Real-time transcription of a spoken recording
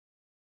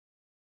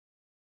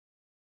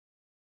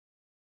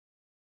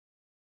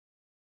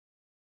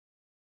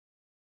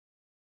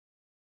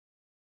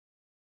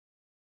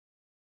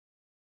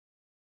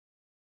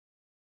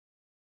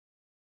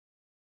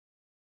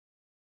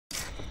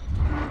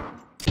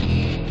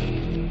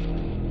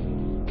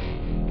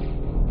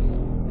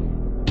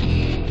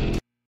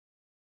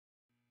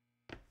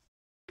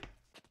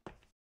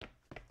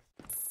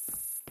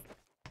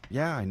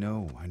Yeah, I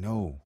know.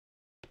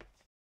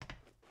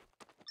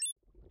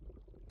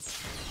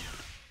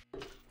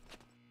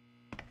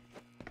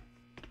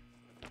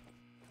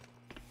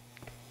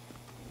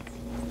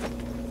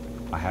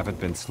 I haven't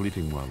been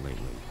sleeping well lately.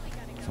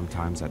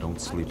 Sometimes I don't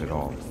sleep at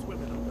all.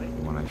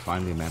 And when I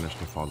finally manage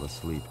to fall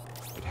asleep,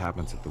 it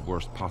happens at the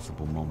worst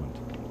possible moment.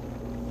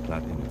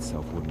 That in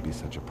itself wouldn't be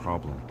such a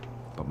problem,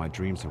 but my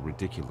dreams are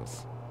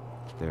ridiculous.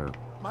 They're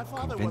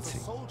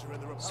convincing,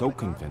 so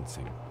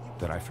convincing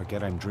that I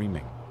forget I'm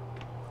dreaming.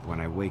 When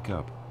I wake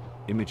up,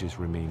 images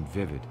remain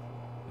vivid,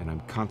 and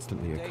I'm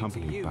constantly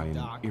accompanied by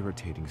an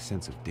irritating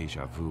sense of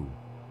déjà vu.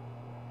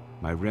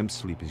 My REM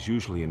sleep is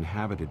usually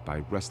inhabited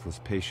by restless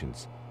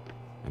patients,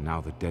 and now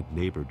the dead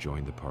neighbor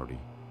joined the party.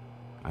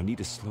 I need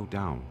to slow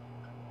down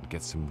and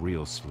get some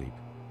real sleep.